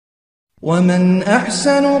ومن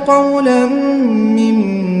أحسن قولا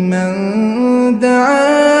ممن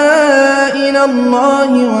دعا إلى الله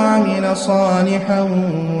وعمل صالحا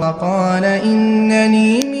وقال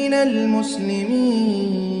إنني من المسلمين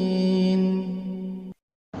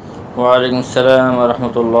ওয়ালাইকুম আসসালাম ওয়া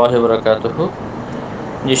রাহমাতুল্লাহি ওয়া বারাকাতুহু।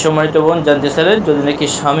 যে সম্মানিত বোন জানতে চাইলেন যদি নাকি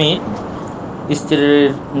স্বামী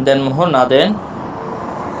স্ত্রীর দেনমোহর না দেন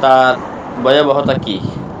তার ভয়াবহতা কি।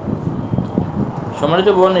 সম্মানিত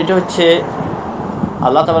বোন, এটা হচ্ছে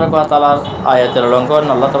আল্লাহ তাবারক ওয়া তাআলার আয়াতের লঙ্ঘন।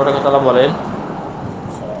 আল্লাহ তাবারক ওয়া তাআলা বলেন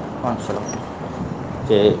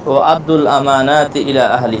যে ও আব্দুল আমানাতি ইলা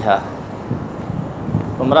আহলিহা,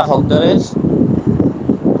 তোমরা হকদারের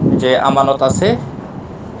যে আমানত আছে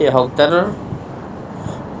এই হকদারের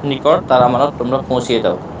নিকট তার আমানত তোমরা পৌঁছিয়ে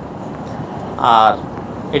দাও। আর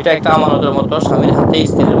এটা একটা আমানতের মতো স্বামীর হাতে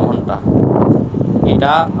স্ত্রীর মোহনটা,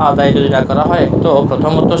 এটা আদায় যদি না করা হয় তো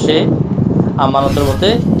প্রথমত সে আমানতের মধ্যে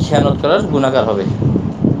খেয়ানত করার গুনাহগার হবে।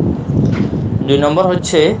 2 নম্বর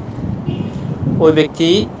হচ্ছে ওই ব্যক্তি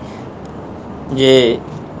যে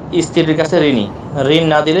স্ত্রীর কাছে ঋণ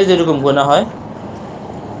না দিলে যেরকম গুনাহ হয়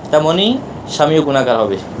তেমনই স্বামীও গুনাহগার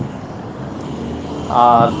হবে।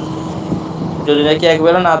 আর যদি নাকি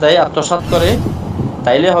একবারে না দেয়, আত্মসাৎ করে,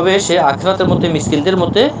 তাইলে হবে সে আখিরাতের মধ্যে মিসকিনদের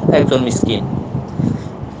মধ্যে একজন মিসকিন।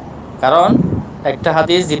 কারণ একটা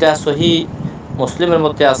হাদিস যেটা সহিহ মুসলিমের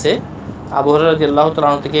মধ্যে আছে, আবু হুরায়রা রাদিয়াল্লাহু তাআলা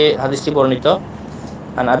আনহু থেকে হাদিসটি বর্ণিত।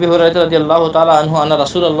 আন আবি হুরায়রা রাদিয়াল্লাহু তাআলা আনহু আন্না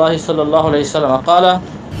রাসূলুল্লাহ সাল্লাল্লাহু আলাইহি ওয়াসাল্লাম ক্বালা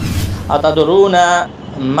আতাদরুনা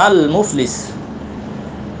মাল মুফলিস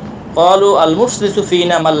ক্বালু আল মুফলিসু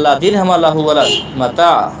ফিনা মান লা দিরহামা লাহু ওয়ালা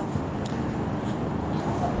মাতা।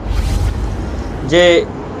 যে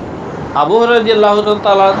আবু হুরায়রা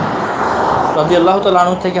রাদিয়াল্লাহু তাআলা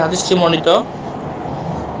আনহু থেকে হাদিসটি বর্ণিত,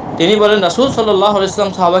 তিনি বলেন রাসূল সাল্লাল্লাহু আলাইহি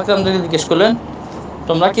ওয়াসাল্লাম সাহাবায়ে কেরামদেরকে জিজ্ঞেস করলেন,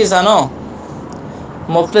 তোমরা কি জানো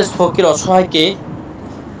মুফলিস ফকির অসহায় কে?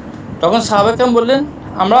 তখন সাহাবায়ে কেরাম বললেন,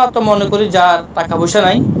 আমরা তো মনে করি যার টাকা পয়সা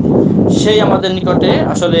নাই সেই আমাদের নিকটে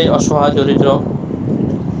আসলে অসহায় দরিদ্র।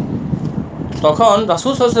 তখন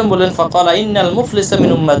রাসূল সাল্লাল্লাহু আলাইহি ওয়াসাল্লাম বললেন, ফাকালা ইন্নাল মুফলিসা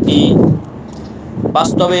মিন উম্মতি,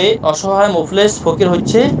 বাস্তবে অসহায় মুফলিস ফকির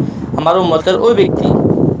হচ্ছে আমার উম্মতের ওই ব্যক্তি,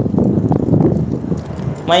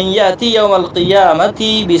 মান ইয়াতি ইয়াউমাল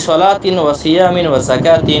কিয়ামাতি বিসলাতিন ওয়া সিয়ামিন ওয়া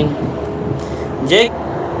যাকাতিন, যে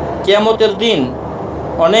কিয়ামতের দিন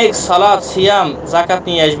অনেক সালাত সিয়াম যাকাত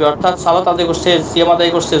নিয়ে আসবে, অর্থাৎ সালাত আদায় করছে, সিয়াম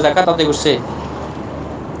আদায় করছে, যাকাত আদায় করছে।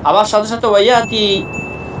 আবার সাথে সাথে ওয়াইয়াতি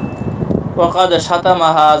ওয়াকাদ শাতামা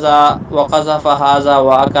হাযা ওয়া কাযাফা হাযা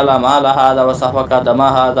ওয়া আকালা মালা হাযা ওয়া সাফাকা দামা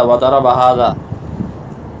হাযা ওয়া দারাবা হাযা,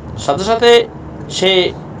 সাথে সাথে সে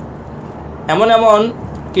এমন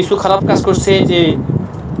কিছু খারাপ কাজ করছে, যে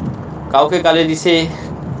কাউকে গালি দিছে,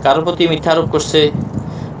 কারোর প্রতি মিথ্যা আরোপ করছে,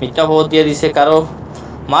 মিথ্যা অপবাদ দিয়ে দিছে, কারো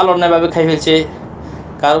মাল অন্যায়ভাবে খাই ফেলছে,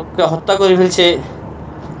 কাউকে হত্যা করে ফেলছে,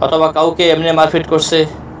 অথবা কাউকে এমনি মারপিট করছে।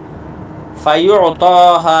 ফায়ুতা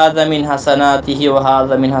হাযা মিন হাসানাতিহি ওয়া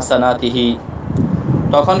হাযা মিন হাসানাতিহি,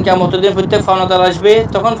 তখন কিয়ামতের দিন প্রত্যেক ফাওনাদার আসবে,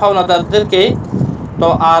 তখন ফাওনাদারদেরকে তো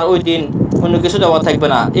আর ওই দিন অন্য কিছু দেওয়া থাকবে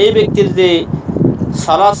না। এই ব্যক্তির যে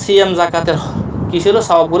সালাত সিয়াম যাকাতের কি ছিল,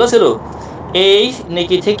 সওয়াবগুলো ছিল, এই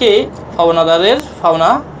নেকি থেকে ফাওনাদারের ফাওনা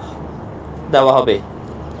দেওয়া হবে।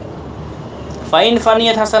 ফাইন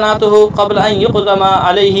ফানিয়াত হাসানাতুহু ক্বাবলা আন ইউকদামা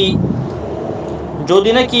আলাইহি,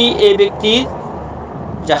 যদি নাকি এই ব্যক্তির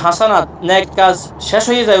যে হাসানাত নেক কাজ শেষ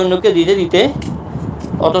হয়ে যায় অন্যকে দিতে দিতে,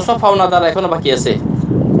 অথচ ফাওনাদার এখনো বাকি আছে,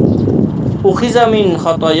 উখিযা মিন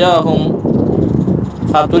খাতায়াহুম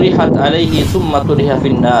ফাতুরিহাত আলাইহি সুম্মা তুরিহা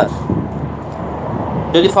ফিন্নার,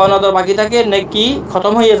 যদি ফাওনাদার বাকি থাকে, নেকি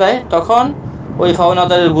খতম হয়ে যায়, তখন ওই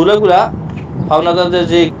ফাওনাদারদের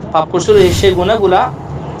যে পাপ করছিল সেই গুনাহগুলা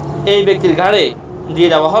এই ব্যক্তির ঘাড়ে দিয়ে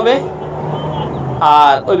দেওয়া হবে,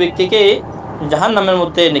 আর ওই ব্যক্তিকে জাহান্নামের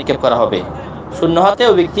মধ্যে নিক্ষেপ করা হবে। শূন্য হাতে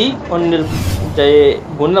ওই ব্যক্তি অন্যের যে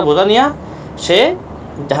গুনাহ বোঝা নিয়ে সে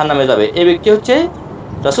জাহান্নামে যাবে। এই ব্যক্তি হচ্ছে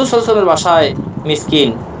রাসূল সাল্লাল্লাহু আলাইহি ওয়াসাল্লামের ভাষায় মিসকিন,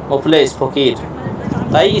 মুফলিস, ফকির।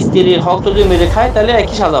 তাই স্ত্রীর হক যদি মেরে খায় তাহলে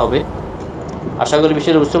একই সাজা হবে। আশা করি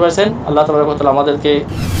বিষয়টা বুঝতে পারছেন। আল্লাহ তাবারক ওয়া তাআলা আমাদেরকে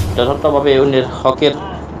যথার্থভাবে অন্যের হকের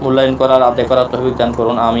মূল্যায়ন করার, আদায় করার তৌফিক দান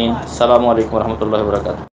করুন। আমিন। আসসালামু আলাইকুম ওয়া রাহমাতুল্লাহি ওয়া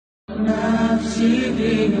বারাকাতুহু।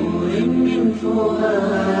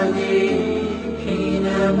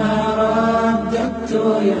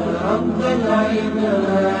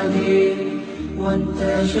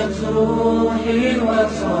 وانتشت روحي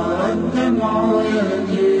وصار الدمع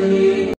يجري